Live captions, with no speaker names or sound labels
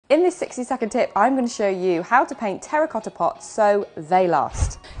In this 60-second tip, I'm going to show you how to paint terracotta pots so they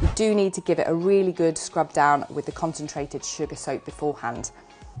last. You do need to give it a really good scrub down with the concentrated sugar soap beforehand.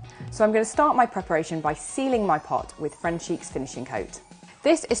 So I'm going to start my preparation by sealing my pot with Frenchic's finishing coat.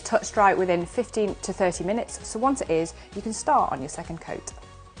 This is touch dry within 15 to 30 minutes, so once it is, you can start on your second coat.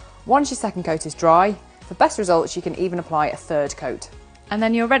 Once your second coat is dry, for best results you can even apply a third coat. And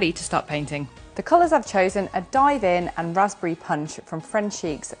then you're ready to start painting. The colours I've chosen are Dive In and Raspberry Punch from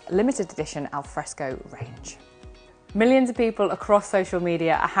Frenchic's limited edition Alfresco range. Millions of people across social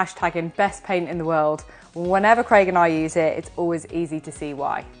media are hashtagging best paint in the world. Whenever Craig and I use it, it's always easy to see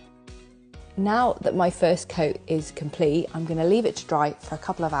why. Now that my first coat is complete, I'm going to leave it to dry for a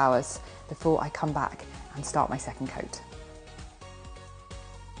couple of hours before I come back and start my second coat.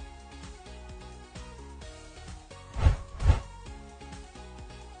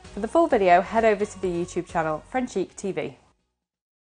 For the full video, head over to the YouTube channel Frenchic TV.